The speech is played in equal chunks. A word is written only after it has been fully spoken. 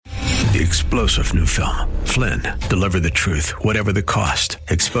The explosive new film, Flynn, deliver the truth, whatever the cost.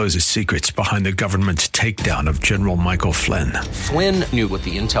 Exposes secrets behind the government's takedown of General Michael Flynn. Flynn knew what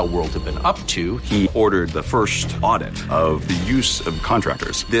the intel world had been up to. He ordered the first audit of the use of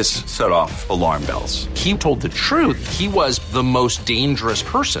contractors. This set off alarm bells. He told the truth. He was the most dangerous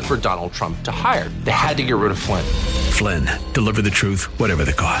person for Donald Trump to hire. They had to get rid of Flynn. Flynn, deliver the truth, whatever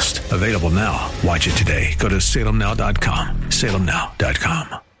the cost. Available now. Watch it today. Go to salemnow.com.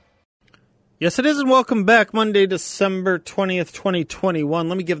 salemnow.com. Yes, it is, and welcome back. Monday, December 20th, 2021.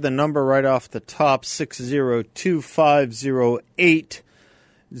 Let me give the number right off the top,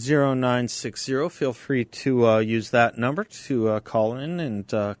 602-508-0960. Feel free to use that number to call in and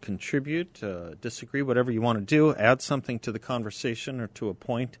contribute, disagree, whatever you want to do, add something to the conversation or to a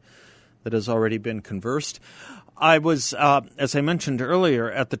point that has already been conversed. I was, as I mentioned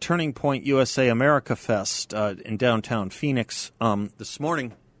earlier, at the Turning Point USA America Fest in downtown Phoenix this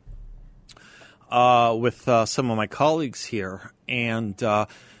morning. With some of my colleagues here, and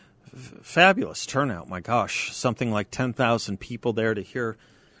fabulous turnout, my gosh. Something like 10,000 people there to hear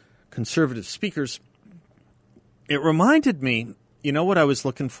conservative speakers. It reminded me, you know what I was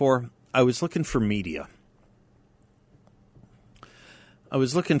looking for? I was looking for media. I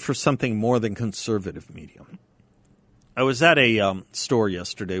was looking for something more than conservative media. I was at a store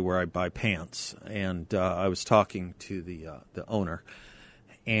yesterday where I buy pants, and I was talking to the owner.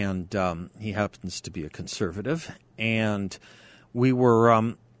 And he happens to be a conservative. And we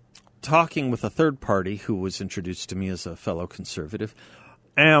were talking with a third party who was introduced to me as a fellow conservative.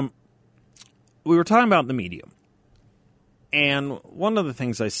 And we were talking about the media. And one of the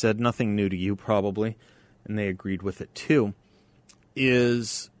things I said, nothing new to you probably, and they agreed with it too,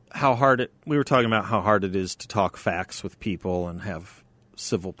 is how hard we were talking about how hard it is to talk facts with people and have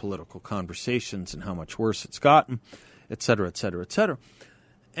civil political conversations and how much worse it's gotten, et cetera, et cetera, et cetera.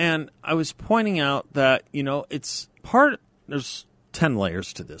 And I was pointing out that, you know, there's 10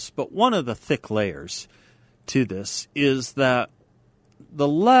 layers to this, but one of the thick layers to this is that the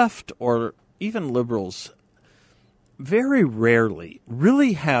left or even liberals very rarely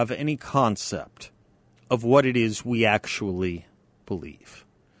really have any concept of what it is we actually believe.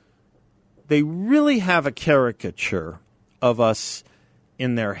 They really have a caricature of us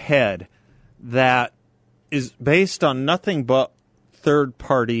in their head that is based on nothing but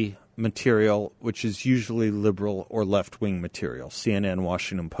third-party material, which is usually liberal or left-wing material. CNN,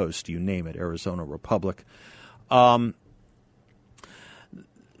 Washington Post, you name it, Arizona Republic. The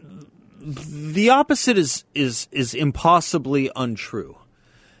opposite is impossibly untrue.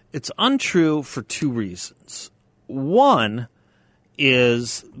 It's untrue for two reasons. One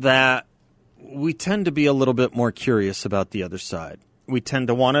is that we tend to be a little bit more curious about the other side. We tend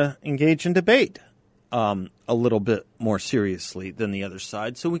to want to engage in debate a little bit more seriously than the other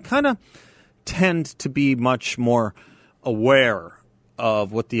side. So we kind of tend to be much more aware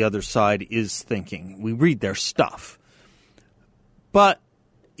of what the other side is thinking. We read their stuff. But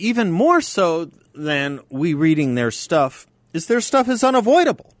even more so than we reading their stuff is their stuff is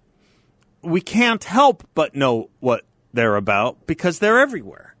unavoidable. We can't help but know what they're about because they're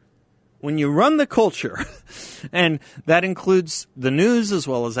everywhere. When you run the culture, and that includes the news as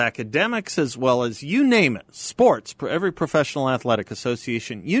well as academics, as well as you name it, sports, every professional athletic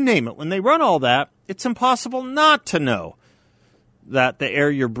association, you name it. When they run all that, it's impossible not to know that the air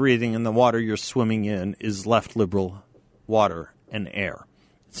you're breathing and the water you're swimming in is left liberal water and air.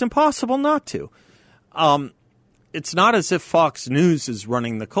 It's impossible not to. It's not as if Fox News is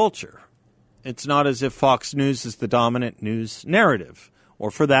running the culture. It's not as if Fox News is the dominant news narrative. Or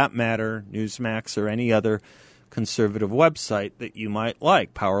for that matter, Newsmax or any other conservative website that you might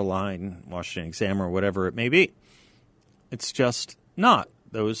like, Powerline, Washington Examiner, whatever it may be. It's just not.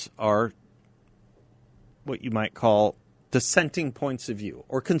 Those are what you might call dissenting points of view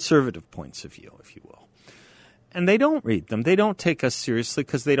or conservative points of view, if you will. And they don't read them. They don't take us seriously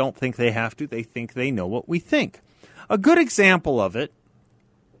because they don't think they have to. They think they know what we think. A good example of it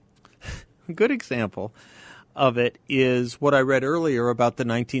is what I read earlier about the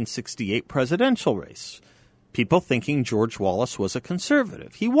 1968 presidential race. People thinking George Wallace was a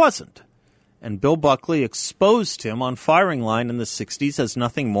conservative. He wasn't. And Bill Buckley exposed him on firing line in the 60s as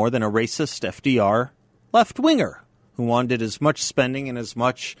nothing more than a racist FDR left-winger who wanted as much spending and as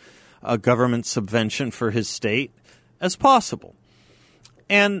much government subvention for his state as possible.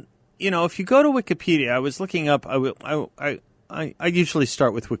 And, you know, if you go to Wikipedia, I was looking up, I usually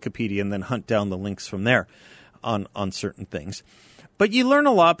start with Wikipedia and then hunt down the links from there on certain things. But you learn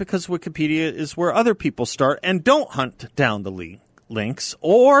a lot because Wikipedia is where other people start and don't hunt down the links,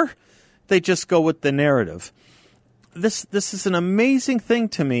 or they just go with the narrative. this is an amazing thing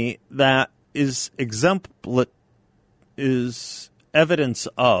to me that is evidence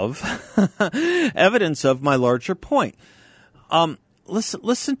of evidence of my larger point.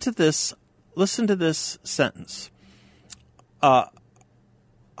 Listen to this. Listen to this sentence.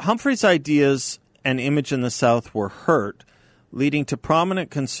 Humphrey's ideas and image in the South were hurt, leading to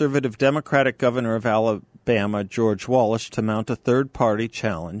prominent conservative Democratic governor of Alabama, George Wallace, to mount a third-party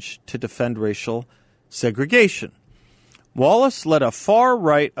challenge to defend racial segregation. Wallace led a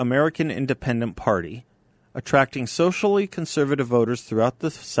far-right American Independent Party, attracting socially conservative voters throughout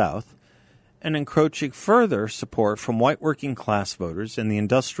the South and encroaching further support from white working-class voters in the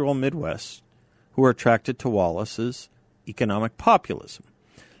industrial Midwest who were attracted to Wallace's economic populism.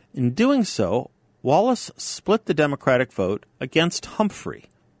 In doing so, Wallace split the Democratic vote against Humphrey,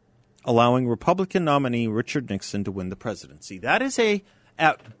 allowing Republican nominee Richard Nixon to win the presidency. That is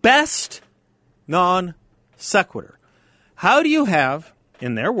at best, non sequitur. How do you have,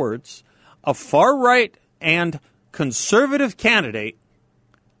 in their words, a far-right and conservative candidate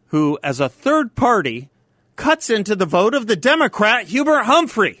who, as a third party, cuts into the vote of the Democrat Hubert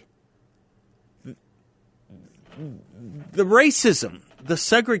Humphrey? The racism, the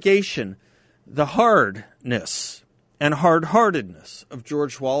segregation, the hardness and hard-heartedness of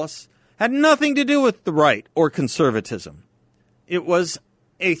George Wallace had nothing to do with the right or conservatism. It was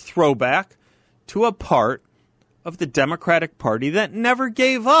a throwback to a part of the Democratic Party that never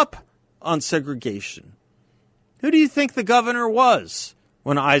gave up on segregation. Who do you think the governor was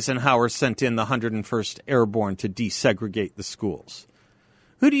when Eisenhower sent in the 101st Airborne to desegregate the schools?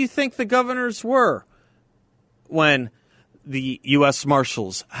 Who do you think the governors were when the U.S.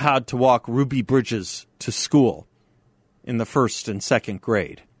 Marshals had to walk Ruby Bridges to school in the first and second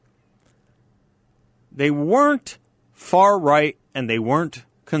grade? They weren't far-right and they weren't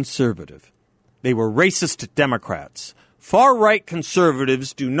conservative. They were racist Democrats. Far-right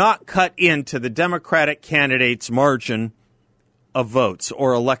conservatives do not cut into the Democratic candidate's margin of votes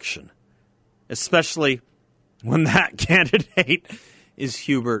or election, especially when that candidate is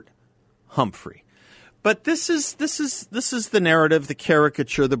Hubert Humphrey. But this is the narrative, the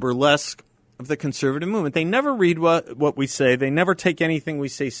caricature, the burlesque of the conservative movement. They never read what we say. They never take anything we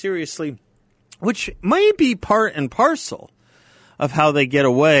say seriously, which may be part and parcel of how they get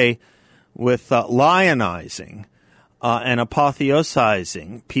away with lionizing and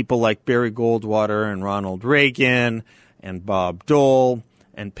apotheosizing people like Barry Goldwater and Ronald Reagan and Bob Dole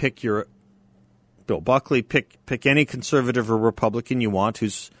and Bill Buckley. Pick any conservative or Republican you want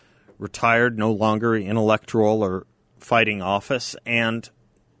who's retired, no longer in electoral or fighting office, and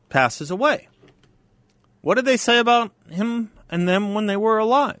passes away. What did they say about him and them when they were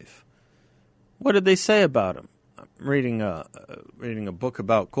alive? What did they say about him? I'm reading a book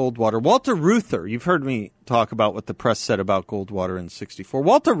about Goldwater. Walter Reuther, you've heard me talk about what the press said about Goldwater in '64.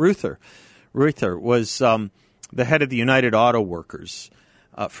 Walter Reuther was the head of the United Auto Workers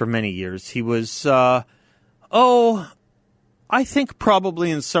for many years. He was, I think probably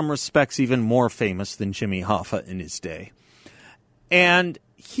in some respects even more famous than Jimmy Hoffa in his day. And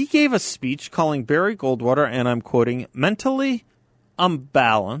he gave a speech calling Barry Goldwater, and I'm quoting, mentally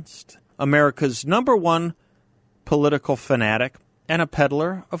unbalanced, America's number one political fanatic, and a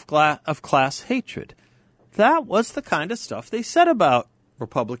peddler of class hatred. That was the kind of stuff they said about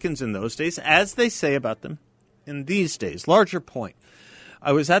Republicans in those days, as they say about them in these days. Larger point.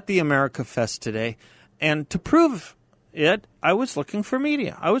 I was at the America Fest today, and to prove it, I was looking for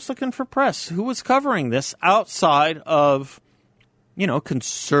media. I was looking for press who was covering this outside of,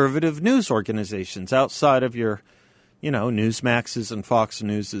 conservative news organizations, outside of your, Newsmaxes and Fox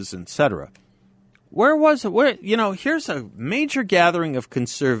Newses, etc. Where was it? Here's a major gathering of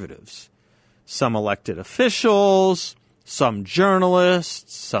conservatives. Some elected officials, some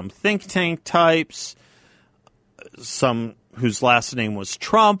journalists, some think tank types, some whose last name was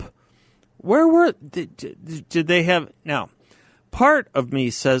Trump. Where did they have? Now, part of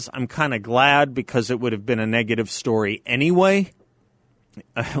me says I'm kind of glad because it would have been a negative story anyway.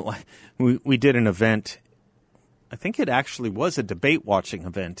 We did an event. I think it actually was a debate watching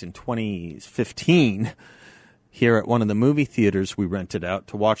event in 2015 here at one of the movie theaters we rented out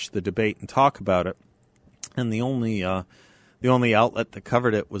to watch the debate and talk about it. And the only outlet that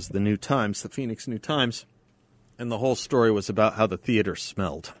covered it was the New Times, the Phoenix New Times, and the whole story was about how the theater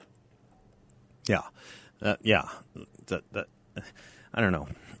smelled. Yeah. I don't know.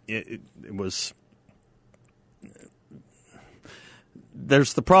 It was.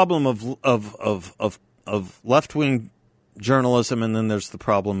 There's the problem of left-wing journalism, and then there's the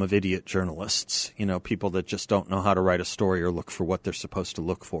problem of idiot journalists. People that just don't know how to write a story or look for what they're supposed to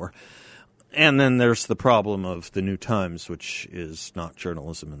look for. And then there's the problem of the New Times, which is not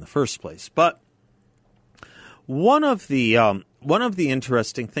journalism in the first place. But one of the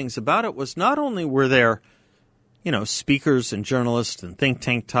interesting things about it was not only were there, speakers and journalists and think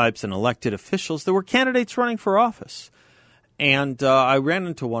tank types and elected officials, there were candidates running for office. And I ran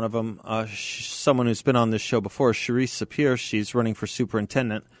into one of them, someone who's been on this show before, Charisse Sapir. She's running for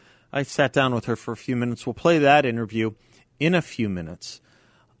superintendent. I sat down with her for a few minutes. We'll play that interview in a few minutes.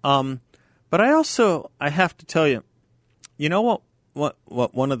 But I have to tell you, what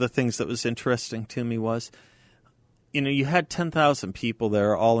one of the things that was interesting to me was, you had 10,000 people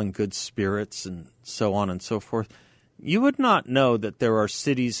there, all in good spirits and so on and so forth. You would not know that there are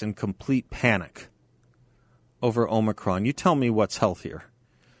cities in complete panic over Omicron. You tell me what's healthier.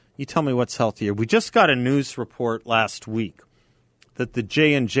 We just got a news report last week that the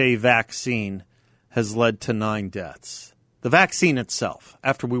J&J vaccine has led to 9 deaths. The vaccine itself,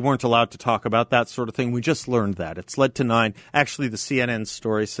 after we weren't allowed to talk about that sort of thing, we just learned that. It's led to 9. Actually, the CNN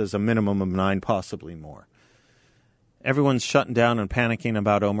story says a minimum of 9, possibly more. Everyone's shutting down and panicking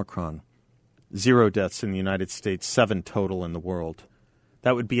about Omicron. 0 deaths in the United States, 7 total in the world.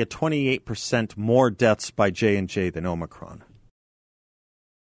 That would be a 28% more deaths by J&J than Omicron.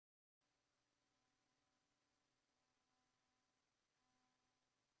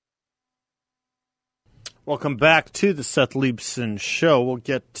 Welcome back to the Seth Leibsohn Show. We'll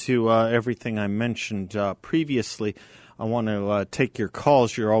get to everything I mentioned previously. I want to take your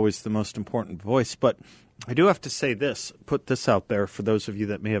calls. You're always the most important voice. But I do have to say this, put this out there for those of you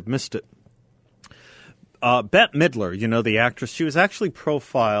that may have missed it. Bette Midler, the actress, she was actually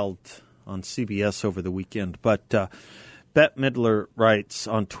profiled on CBS over the weekend. But Bette Midler writes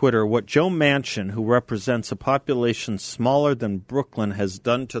on Twitter, what Joe Manchin, who represents a population smaller than Brooklyn, has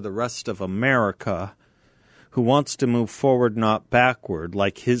done to the rest of America, who wants to move forward, not backward,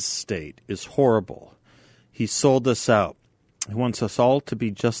 like his state, is horrible. He sold us out. He wants us all to be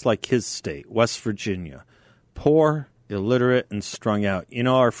just like his state, West Virginia. Poor, illiterate, and strung out.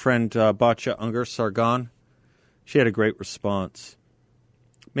 Our friend Batya Ungar-Sargon? She had a great response.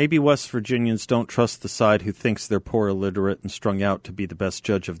 Maybe West Virginians don't trust the side who thinks they're poor, illiterate, and strung out to be the best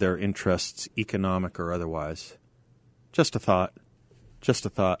judge of their interests, economic or otherwise. Just a thought.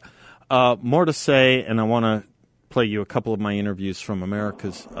 More to say, and I want to play you a couple of my interviews from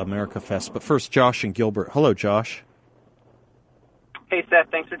America Fest. But first, Josh and Gilbert. Hello, Josh. Hey,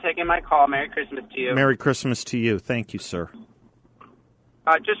 Seth. Thanks for taking my call. Merry Christmas to you. Merry Christmas to you. Thank you, sir.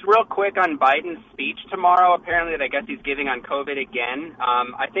 Just real quick on Biden's speech tomorrow, apparently that I guess he's giving on COVID again.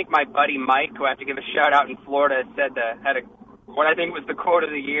 I think my buddy Mike, who I have to give a shout-out in Florida, said what I think was the quote of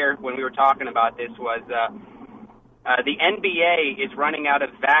the year when we were talking about this was... the NBA is running out of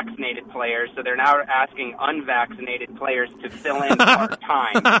vaccinated players, so they're now asking unvaccinated players to fill in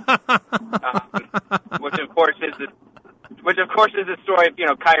part-time, which of course is the story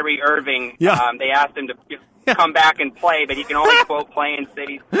of Kyrie Irving. Yeah. They asked him to come back and play, but he can only quote play in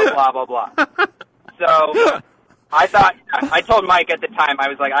cities, blah blah blah. So I told Mike at the time, I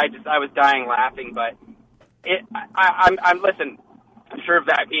was like, I was dying laughing, but listen. I'm sure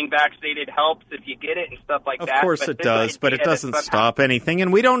that being vaccinated helps if you get it and stuff like that. Of course it does, but it doesn't stop anything.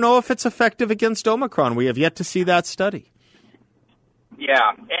 And we don't know if it's effective against Omicron. We have yet to see that study.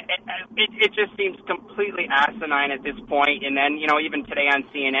 Yeah, it just seems completely asinine at this point. And then, even today on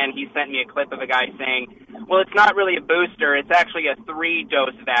CNN, he sent me a clip of a guy saying, well, it's not really a booster. It's actually a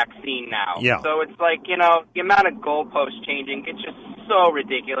 3-dose vaccine now. Yeah. So it's like, the amount of goalposts changing, it's just so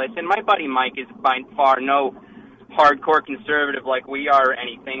ridiculous. And my buddy Mike is by far no hardcore conservative like we are or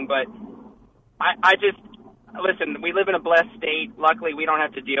anything, but I just listen, we live in a blessed state. Luckily we don't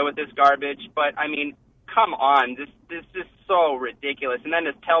have to deal with this garbage, but I mean, come on, this is so ridiculous. And then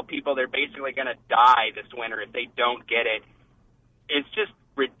to tell people they're basically going to die this winter if they don't get it, it's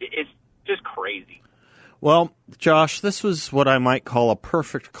just crazy. Well, Josh, this was what I might call a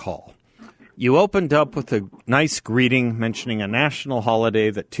perfect call. You opened up with a nice greeting mentioning a national holiday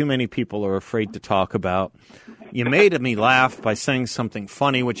that too many people are afraid to talk about. You made me laugh by saying something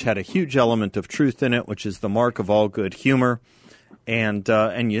funny, which had a huge element of truth in it, which is the mark of all good humor, and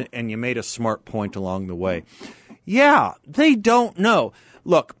you made a smart point along the way. Yeah, they don't know.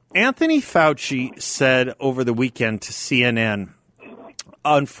 Look, Anthony Fauci said over the weekend to CNN,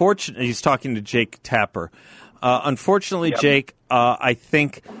 unfortunately, he's talking to Jake Tapper. Unfortunately, yep. Jake, I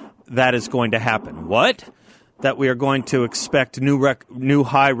think that is going to happen. What? That we are going to expect new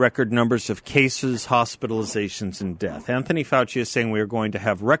high record numbers of cases, hospitalizations, and death. Anthony Fauci is saying we are going to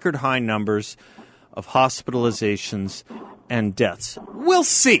have record high numbers of hospitalizations and deaths. We'll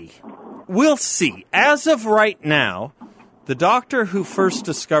see. As of right now, The doctor who first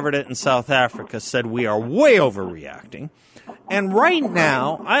discovered it in South Africa said we are way overreacting. And right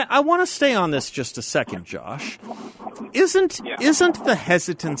now, I want to stay on this just a second, Josh. Isn't the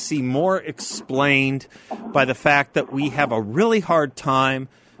hesitancy more explained by the fact that we have a really hard time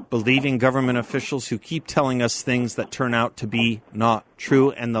believing government officials who keep telling us things that turn out to be not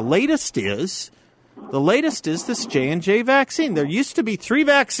true? And the latest is this J&J vaccine. There used to be 3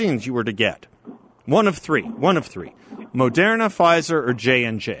 vaccines you were to get. One of three. Moderna, Pfizer, or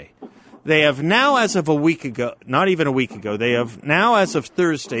J&J. They have now, as of a week ago, not even a week ago, they have now, as of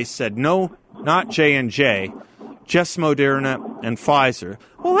Thursday, said no, not J&J, just Moderna and Pfizer.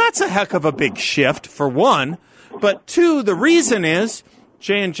 Well, that's a heck of a big shift, for one. But two, the reason is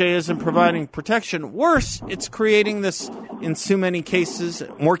J&J isn't providing protection. Worse, it's creating this, in so many cases,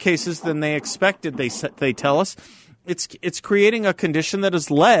 more cases than they expected, they tell us. It's creating a condition that has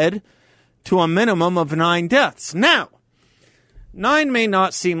led to a minimum of 9 deaths. Now, 9 may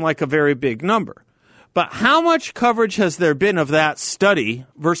not seem like a very big number, but how much coverage has there been of that study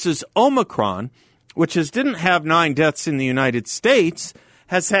versus Omicron, which didn't have 9 deaths in the United States,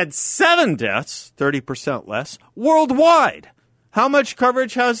 has had 7 deaths, 30% less, worldwide? How much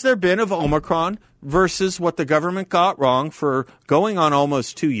coverage has there been of Omicron versus what the government got wrong for going on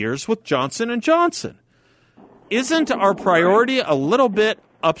almost 2 years with Johnson & Johnson? Isn't our priority a little bit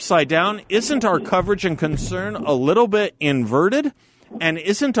upside down? Isn't our coverage and concern a little bit inverted? And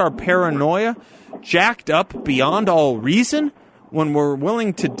isn't our paranoia jacked up beyond all reason when we're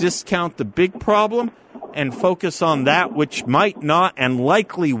willing to discount the big problem and focus on that which might not and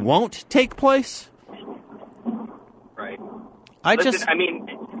likely won't take place? Right.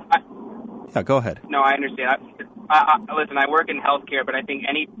 Yeah, go ahead. No, I understand. Listen, I work in healthcare, but I think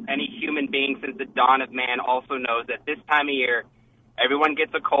any human being since the dawn of man also knows that this time of year, everyone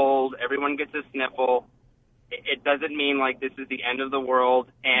gets a cold, everyone gets a sniffle. It doesn't mean like this is the end of the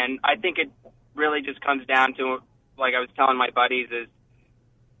world. And I think it really just comes down to, like I was telling my buddies, is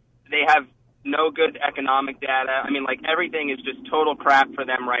they have no good economic data. I mean, like everything is just total crap for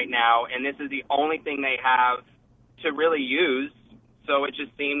them right now. And this is the only thing they have to really use. So it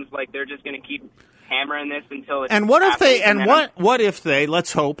just seems like they're just going to keep hammering this until it's. And what if they? And what if they?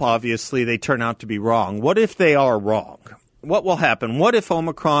 Let's hope. Obviously, they turn out to be wrong. What if they are wrong? What will happen? What if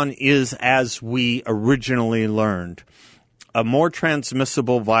Omicron is, as we originally learned, a more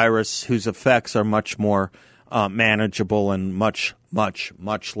transmissible virus whose effects are much more manageable and much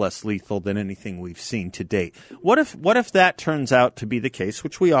less lethal than anything we've seen to date? What if that turns out to be the case,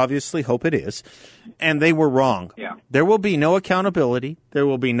 which we obviously hope it is, and they were wrong? Yeah. There will be no accountability. There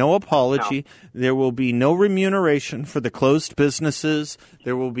will be no apology. No. There will be no remuneration for the closed businesses.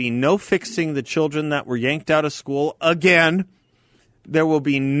 There will be no fixing the children that were yanked out of school again. There will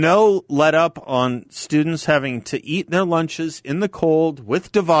be no let up on students having to eat their lunches in the cold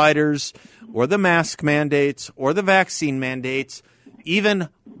with dividers or the mask mandates or the vaccine mandates, even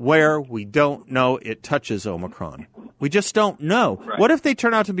where we don't know it touches Omicron. We just don't know. Right. What if they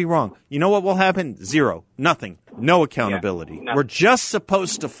turn out to be wrong? You know what will happen? Zero. Nothing. No accountability. Yeah, we're just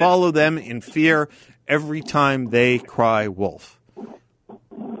supposed to follow them in fear every time they cry wolf.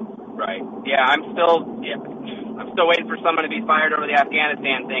 Right. Yeah, I'm still waiting for someone to be fired over the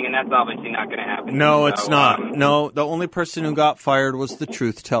Afghanistan thing, and that's obviously not going to happen. No, it's not. No, the only person who got fired was the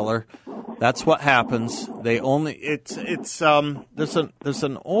truth teller. That's what happens. There's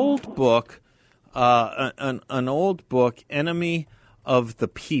an old book, an old book, Enemy of the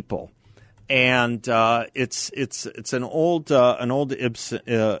People, and it's an old Ibsen,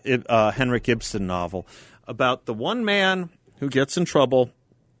 Henrik Ibsen novel about the one man who gets in trouble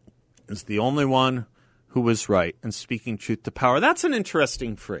is the only one who was right and speaking truth to power. That's an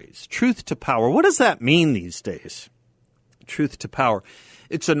interesting phrase, truth to power. What does that mean these days? Truth to power.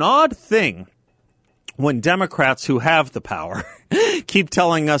 It's an odd thing when Democrats who have the power keep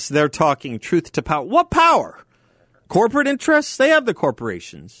telling us they're talking truth to power. What power? Corporate interests? They have the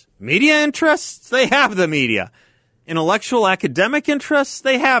corporations. Media interests? They have the media. Intellectual academic interests?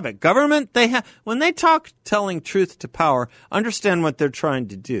 They have it. Government? They have. When they talk telling truth to power, understand what they're trying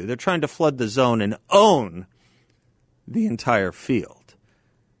to do. They're trying to flood the zone and own the entire field.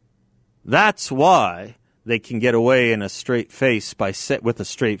 That's why they can get away with a straight face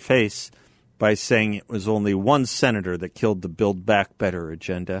by saying it was only one senator that killed the Build Back Better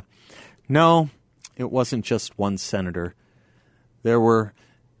agenda. No, it wasn't just one senator. There were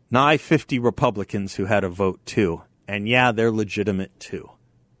nigh 50 Republicans who had a vote too. And yeah, they're legitimate too.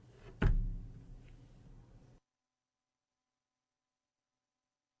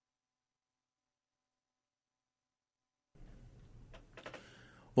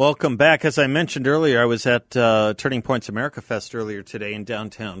 Welcome back. As I mentioned earlier, I was at Turning Points America Fest earlier today in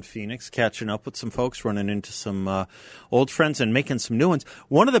downtown Phoenix, catching up with some folks, running into some old friends and making some new ones.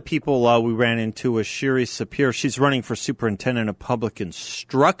 One of the people we ran into was Shiri Sapir. She's running for Superintendent of Public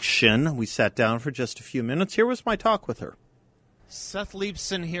Instruction. We sat down for just a few minutes. Here was my talk with her. Seth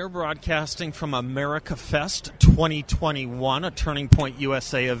Leibson here, broadcasting from America Fest 2021, a Turning Point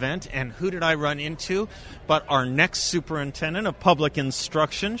USA event. And who did I run into but our next Superintendent of Public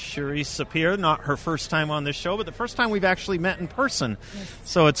Instruction, Shiri Sapir. Not her first time on this show, but the first time we've actually met in person. Yes.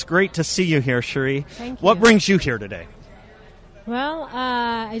 So it's great to see you here, Shiri. Thank you. What brings you here today? Well,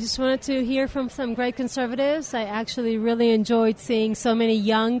 I just wanted to hear from some great conservatives. I actually really enjoyed seeing so many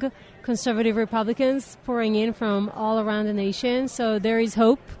young conservative Republicans pouring in from all around the nation. So there is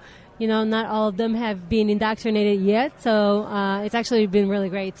hope. You know, not all of them have been indoctrinated yet. So it's actually been really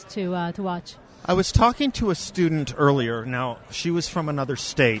great to watch. I was talking to a student earlier. Now, she was from another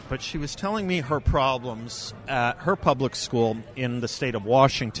state, but she was telling me her problems at her public school in the state of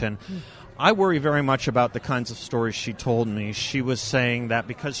Washington. I worry very much about the kinds of stories she told me. She was saying that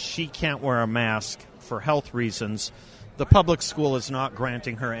because she can't wear a mask for health reasons, the public school is not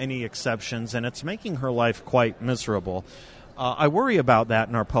granting her any exceptions, and it's making her life quite miserable. I worry about that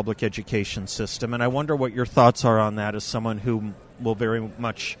in our public education system, and I wonder what your thoughts are on that as someone who will very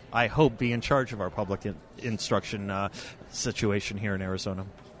much, I hope, be in charge of our public instruction situation here in Arizona.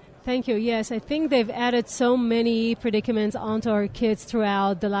 Thank you. Yes, I think they've added so many predicaments onto our kids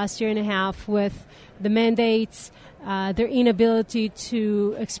throughout the last year and a half with the mandates, their inability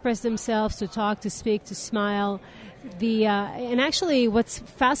to express themselves, to talk, to speak, to smile. And actually what's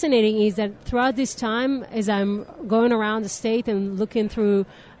fascinating is that throughout this time, as I'm going around the state and looking through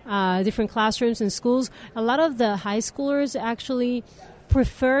different classrooms and schools, a lot of the high schoolers actually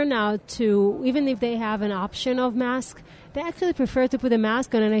prefer now to, even if they have an option of mask, they actually prefer to put a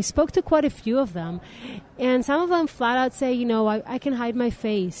mask on. And I spoke to quite a few of them. And some of them flat out say, you know, I can hide my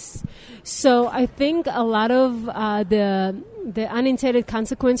face. So I think a lot of the unintended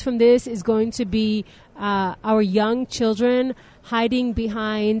consequence from this is going to be our young children hiding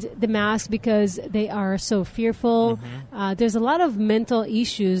behind the mask because they are so fearful. Mm-hmm. There's a lot of mental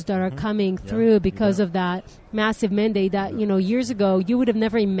issues that are coming through because of that massive mandate that, you know, years ago you would have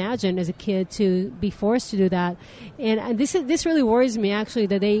never imagined as a kid to be forced to do that. And this really worries me, actually,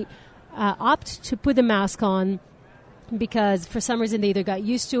 that they opt to put the mask on because for some reason they either got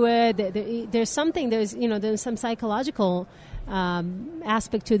used to it. There's some psychological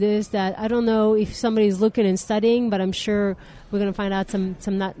aspect to this that I don't know if somebody's looking and studying, but I'm sure we're going to find out some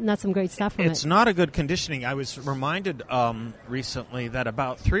not some great stuff from it. It's not a good conditioning. I was reminded recently that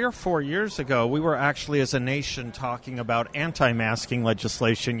about 3 or 4 years ago, we were actually as a nation talking about anti-masking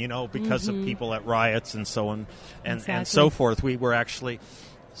legislation, you know, because of people at riots and so on and so forth. We were actually...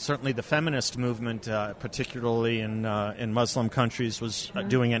 Certainly the feminist movement, particularly in Muslim countries, was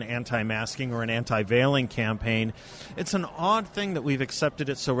doing an anti-masking or an anti-veiling campaign. It's an odd thing that we've accepted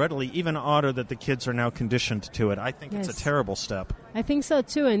it so readily, even odder that the kids are now conditioned to it. I think it's a terrible step. I think so,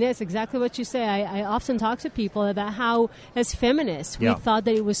 too, and that's exactly what you say. I often talk to people about how, as feminists, we thought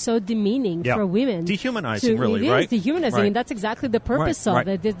that it was so demeaning for women. Dehumanizing, really, right? It is dehumanizing, and that's exactly the purpose of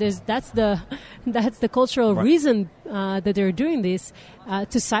it. That's the cultural reason that they're doing this,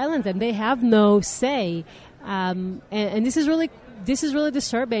 to silence them. They have no say, and this is really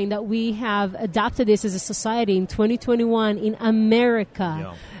disturbing that we have adopted this as a society in 2021 in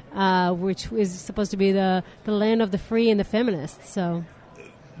America. Which is supposed to be the land of the free and the feminists. So,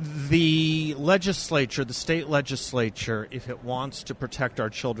 the legislature, the state legislature, if it wants to protect our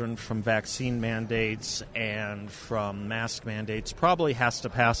children from vaccine mandates and from mask mandates, probably has to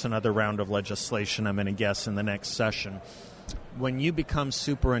pass another round of legislation, I'm going to guess, in the next session. When you become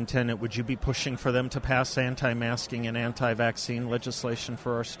superintendent, would you be pushing for them to pass anti-masking and anti-vaccine legislation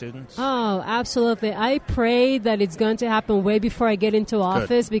for our students? Oh, absolutely. I pray that it's going to happen way before I get into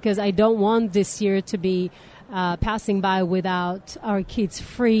office because I don't want this year to be passing by without our kids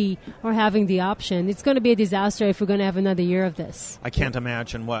free or having the option. It's going to be a disaster if we're going to have another year of this. I can't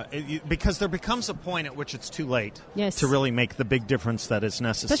imagine because there becomes a point at which it's too late to really make the big difference that is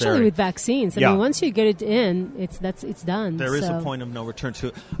necessary. Especially with vaccines. I mean, once you get it in, it's done. There is a point of no return to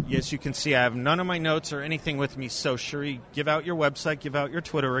it. As you can see, I have none of my notes or anything with me. So, Shiri, give out your website, give out your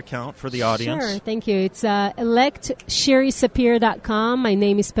Twitter account for the audience. Sure, thank you. It's electshirisapir.com. My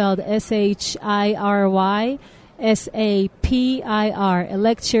name is spelled SHIRY. SAPIR,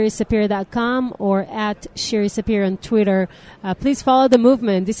 electshirisapir.com or at Shiri Sapir on Twitter. Please follow the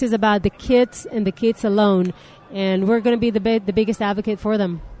movement. This is about the kids and the kids alone, and we're going to be the biggest advocate for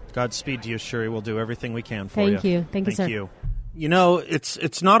them. Godspeed to you, Shiri. We'll do everything we can for you. Thank you. Thank you, sir. Thank you. You know,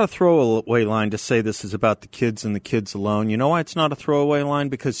 it's not a throwaway line to say this is about the kids and the kids alone. You know why it's not a throwaway line?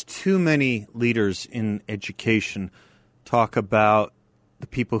 Because too many leaders in education talk about the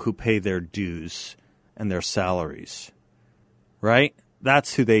people who pay their dues and their salaries, right?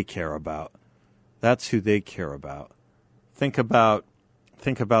 That's who they care about. That's who they care about. Think about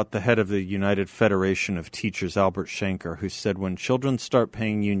the head of the United Federation of Teachers, Albert Shanker, who said, when children start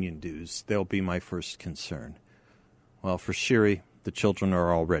paying union dues, they'll be my first concern. Well, for Shiri, the children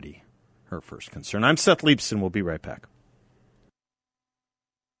are already her first concern. I'm Seth Leibson. We'll be right back.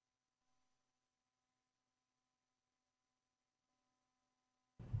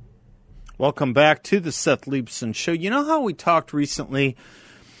 Welcome back to the Seth Leibson Show. You know how we talked recently?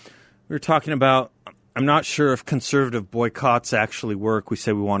 We were talking about, I'm not sure if conservative boycotts actually work. We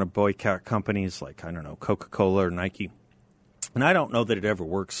say we want to boycott companies like, I don't know, Coca-Cola or Nike. And I don't know that it ever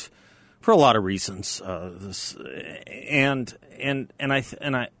works for a lot of reasons. I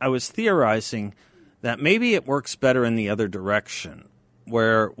was theorizing that maybe it works better in the other direction,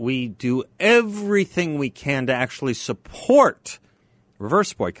 where we do everything we can to actually support,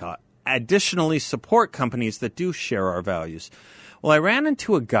 reverse boycott, additionally support companies that do share our values. Well, I ran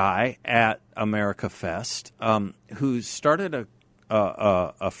into a guy at America Fest who started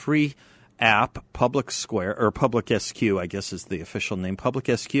a free app, Public Square, or Public SQ, I guess is the official name,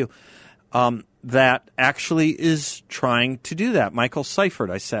 Public SQ, that actually is trying to do that. Michael Seifert,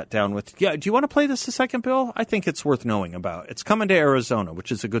 I sat down with. Yeah, do you want to play this a second, Bill? I think it's worth knowing about. It's coming to Arizona,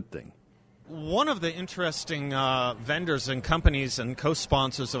 which is a good thing. One of the interesting vendors and companies and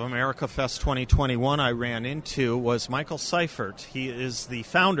co-sponsors of America Fest 2021 I ran into was Michael Seifert. He is the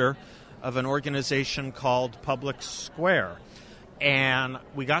founder of an organization called Public Square. And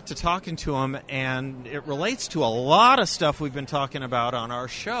we got to talking to him, and it relates to a lot of stuff we've been talking about on our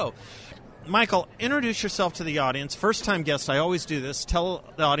show. Michael, introduce yourself to the audience. First-time guest, I always do this. Tell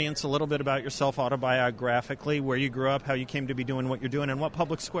the audience a little bit about yourself autobiographically, where you grew up, how you came to be doing what you're doing, and what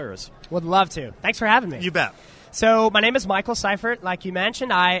Public Square is. Would love to. Thanks for having me. You bet. So my name is Michael Seifert. Like you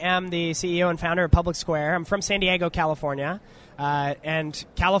mentioned, I am the CEO and founder of Public Square. I'm from San Diego, California. And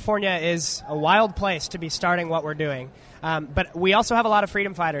California is a wild place to be starting what we're doing. But we also have a lot of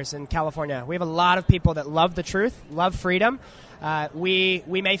freedom fighters in California. We have a lot of people that love the truth, love freedom. We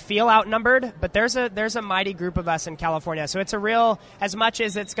may feel outnumbered, but there's a mighty group of us in California. So it's a real, as much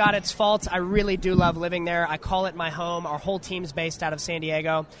as it's got its faults, I really do love living there. I call it my home. Our whole team's based out of San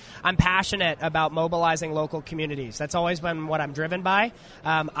Diego. I'm passionate about mobilizing local communities. That's always been what I'm driven by.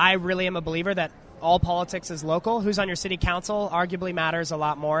 I really am a believer that all politics is local. Who's on your city council arguably matters a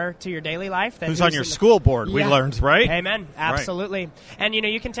lot more to your daily life than who's on your school board. We learned, right? Amen. Absolutely. Right. And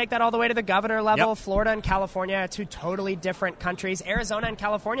you can take that all the way to the governor level. Yep. Florida and California, two totally different countries. Arizona and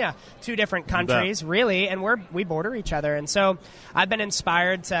California, two different countries, really, and we border each other. And so I've been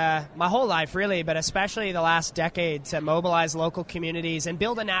inspired to, my whole life, really, but especially the last decade, to mobilize local communities and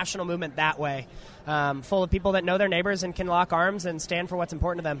build a national movement that way, full of people that know their neighbors and can lock arms and stand for what's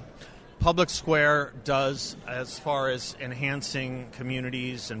important to them. Public Square does as far as enhancing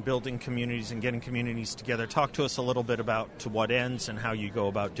communities and building communities and getting communities together. Talk to us a little bit about to what ends and how you go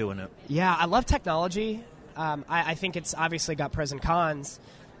about doing it. Yeah, I love technology. I think it's obviously got pros and cons,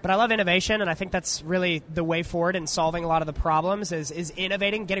 but I love innovation, and I think that's really the way forward in solving a lot of the problems is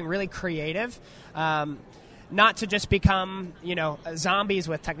innovating, getting really creative, not to just become zombies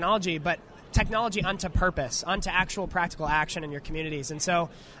with technology, but technology unto purpose, unto actual practical action in your communities. And so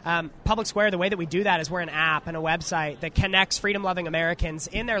Public Square, the way that we do that is we're an app and a website that connects freedom-loving Americans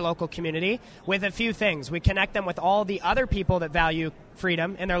in their local community with a few things. We connect them with all the other people that value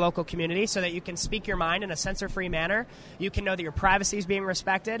freedom in their local community so that you can speak your mind in a censor-free manner. You can know that your privacy is being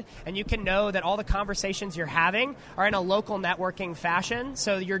respected, and you can know that all the conversations you're having are in a local networking fashion,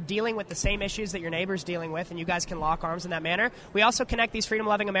 so you're dealing with the same issues that your neighbor's dealing with, and you guys can lock arms in that manner. We also connect these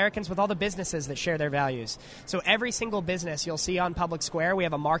freedom-loving Americans with all the businesses that share their values. So every single business you'll see on Public Square, we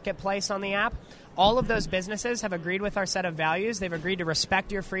have a marketplace on the app. All of those businesses have agreed with our set of values. They've agreed to respect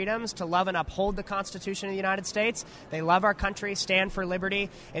your freedoms, to love and uphold the Constitution of the United States. They love our country, stand for liberty.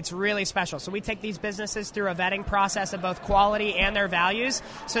 It's really special. So we take these businesses through a vetting process of both quality and their values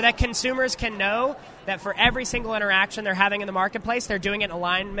so that consumers can know that for every single interaction they're having in the marketplace, they're doing it in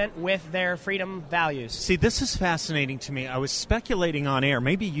alignment with their freedom values. See, this is fascinating to me. I was speculating on air,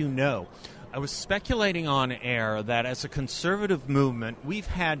 maybe I was speculating on air that as a conservative movement, we've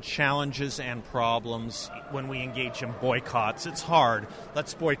had challenges and problems when we engage in boycotts. It's hard.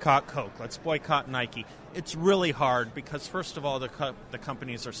 Let's boycott Coke. Let's boycott Nike. It's really hard because, first of all, the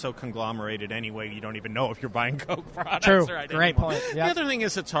companies are so conglomerated anyway, you don't even know if you're buying Coke products. True. Right Great anymore. point. Yep. The other thing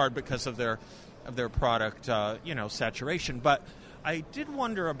is it's hard because of their product, saturation. But I did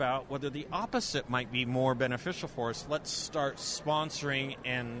wonder about whether the opposite might be more beneficial for us. Let's start sponsoring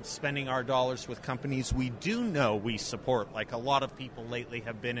and spending our dollars with companies we do know we support. Like a lot of people lately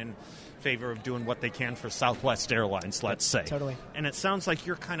have been in favor of doing what they can for Southwest Airlines, let's say. Totally. And it sounds like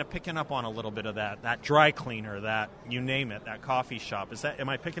you're kind of picking up on a little bit of that dry cleaner, that you name it, that coffee shop. Am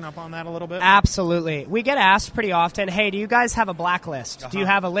I picking up on that a little bit? Absolutely. We get asked pretty often, hey, do you guys have a blacklist? Do you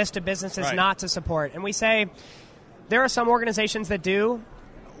have a list of businesses not to support? And we say, there are some organizations that do.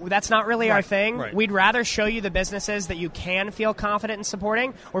 That's not really our thing. Right. We'd rather show you the businesses that you can feel confident in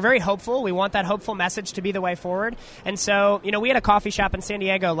supporting. We're very hopeful. We want that hopeful message to be the way forward. And so, we had a coffee shop in San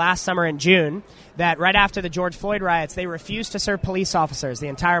Diego last summer in June that right after the George Floyd riots, they refused to serve police officers the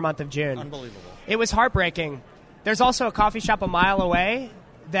entire month of June. Unbelievable. It was heartbreaking. There's also a coffee shop a mile away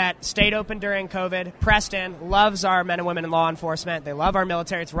that stayed open during COVID. Preston loves our men and women in law enforcement. They love our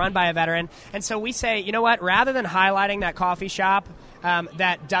military. It's run by a veteran. And so we say, you know what, rather than highlighting that coffee shop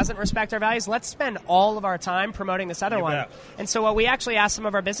that doesn't respect our values, let's spend all of our time promoting this other one. And so what we actually asked some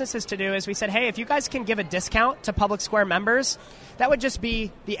of our businesses to do is we said, hey, if you guys can give a discount to Public Square members, that would just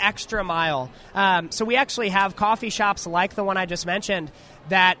be the extra mile. So we actually have coffee shops like the one I just mentioned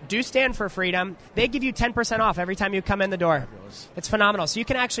that do stand for freedom. They give you 10% off every time you come in the door. It's phenomenal. So you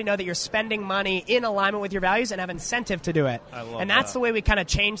can actually know that you're spending money in alignment with your values and have incentive to do it. And that's the way we kind of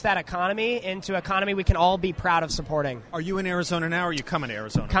change that economy into an economy we can all be proud of supporting. Are you in Arizona now, or are you coming to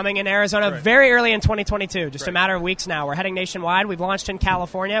Arizona? Coming in Arizona very early in 2022, just a matter of weeks now. We're heading nationwide. We've launched in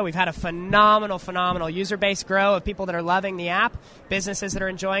California. We've had a phenomenal user base grow of people that are loving the app, businesses that are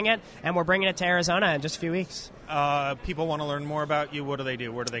enjoying it, and we're bringing it to Arizona in just a few weeks. People want to learn more about you. What do they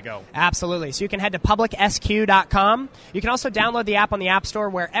do? Where do they go? Absolutely. So you can head to publicsq.com. You can also download the app on the App Store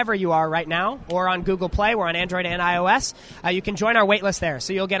wherever you are right now, or on Google Play. We're on Android and iOS. You can join our waitlist there.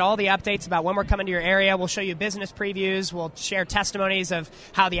 So you'll get all the updates about when we're coming to your area. We'll show you business previews. We'll share testimonies of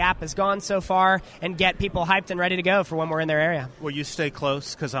how the app has gone so far and get people hyped and ready to go for when we're in their area. Will you stay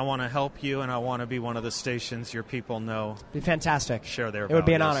close? Because I want to help you, and I want to be one of the stations your people know. Be fantastic. Share their values. It would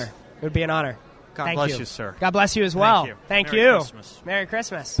be an honor. It would be an honor. God bless you, sir. God bless you as well. Thank you. Merry Christmas. Merry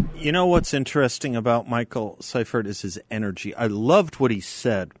Christmas. You know what's interesting about Michael Seifert is his energy. I loved what he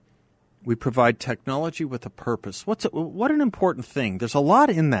said. We provide technology with a purpose. What an important thing. There's a lot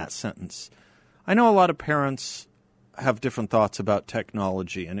in that sentence. I know a lot of parents have different thoughts about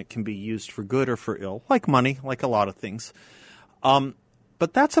technology, and it can be used for good or for ill, like money, like a lot of things.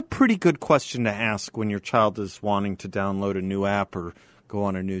 But that's a pretty good question to ask when your child is wanting to download a new app or go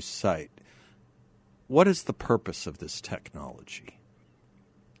on a new site. What is the purpose of this technology?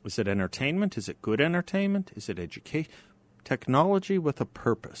 Is it entertainment? Is it good entertainment? Is it education? Technology with a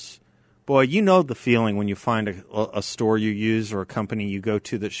purpose. Boy, you know the feeling when you find a store you use or a company you go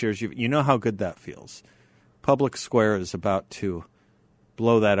to that shares you. You know how good that feels. Public Square is about to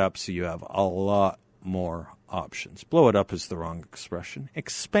blow that up so you have a lot more options. Blow it up is the wrong expression.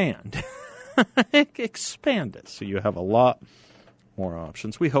 Expand. Expand it so you have a lot more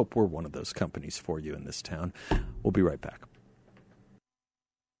options. We hope we're one of those companies for you in this town. We'll be right back.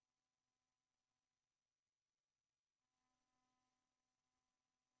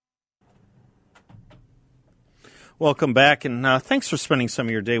 Welcome back, and thanks for spending some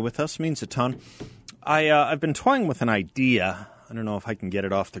of your day with us. It means a ton. I've been toying with an idea. I don't know if I can get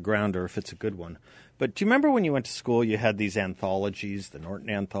it off the ground or if it's a good one. But do you remember when you went to school, you had these anthologies, the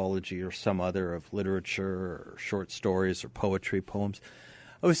Norton Anthology or some other of literature or short stories or poetry, poems?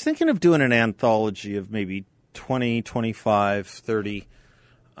 I was thinking of doing an anthology of maybe 20, 25, 30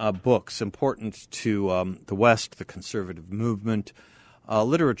 books important to the West, the conservative movement,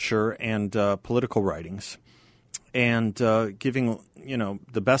 literature, and political writings, and giving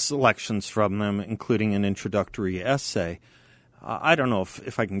the best selections from them, including an introductory essay. I don't know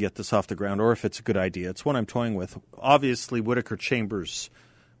if I can get this off the ground or if it's a good idea. It's one I'm toying with. Obviously, Whittaker Chambers'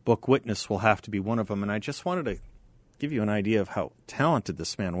 book Witness will have to be one of them, and I just wanted to give you an idea of how talented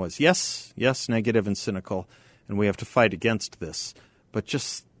this man was. Yes, negative and cynical, and we have to fight against this, but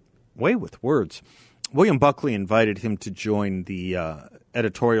just way with words. William Buckley invited him to join the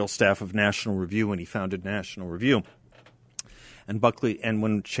editorial staff of National Review when he founded National Review. And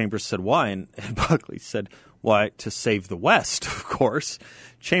when Chambers said why, and Buckley said, why, to save the West, of course.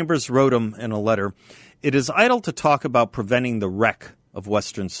 Chambers wrote him in a letter, "It is idle to talk about preventing the wreck of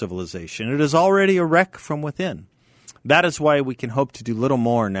Western civilization. It is already a wreck from within. That is why we can hope to do little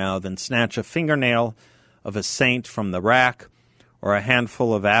more now than snatch a fingernail of a saint from the rack or a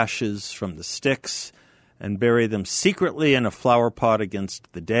handful of ashes from the sticks and bury them secretly in a flower pot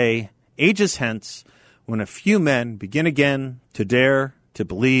against the day, ages hence, when a few men begin again to dare to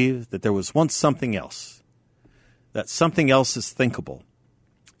believe that there was once something else, that something else is thinkable,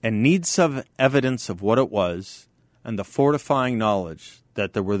 and needs of evidence of what it was, and the fortifying knowledge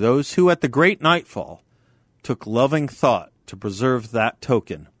that there were those who at the great nightfall took loving thought to preserve that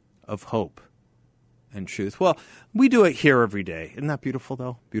token of hope and truth. Well, we do it here every day. Isn't that beautiful,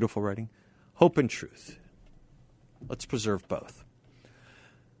 though? Beautiful writing. Hope and truth. Let's preserve both.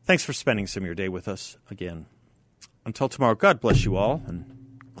 Thanks for spending some of your day with us again. Until tomorrow, God bless you all,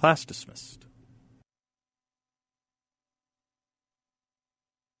 and class dismissed.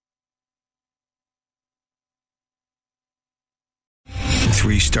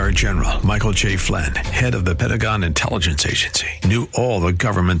 Three-star General Michael J. Flynn, head of the Pentagon Intelligence Agency, knew all the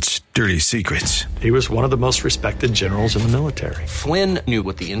government's dirty secrets. He was one of the most respected generals in the military. Flynn knew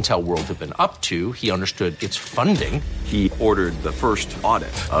what the intel world had been up to. He understood its funding. He ordered the first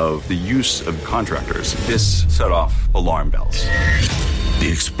audit of the use of contractors. This set off alarm bells. The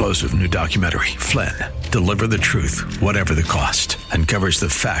explosive new documentary, Flynn, Deliver the Truth, Whatever the Cost, uncovers the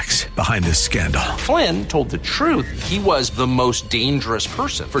facts behind this scandal. Flynn told the truth. He was the most dangerous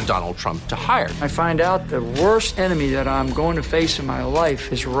person for Donald Trump to hire. I find out the worst enemy that I'm going to face in my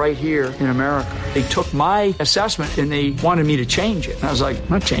life is right here in America. They took my assessment and they wanted me to change it. And I was like, I'm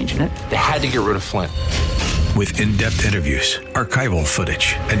not changing it. They had to get rid of Flynn. With in-depth interviews, archival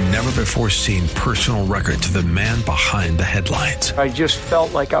footage, and never-before-seen personal records of the man behind the headlines. I just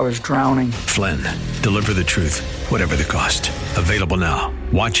felt like I was drowning. Flynn, Deliver the Truth, Whatever the Cost. Available now.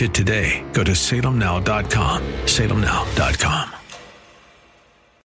 Watch it today. Go to salemnow.com. salemnow.com.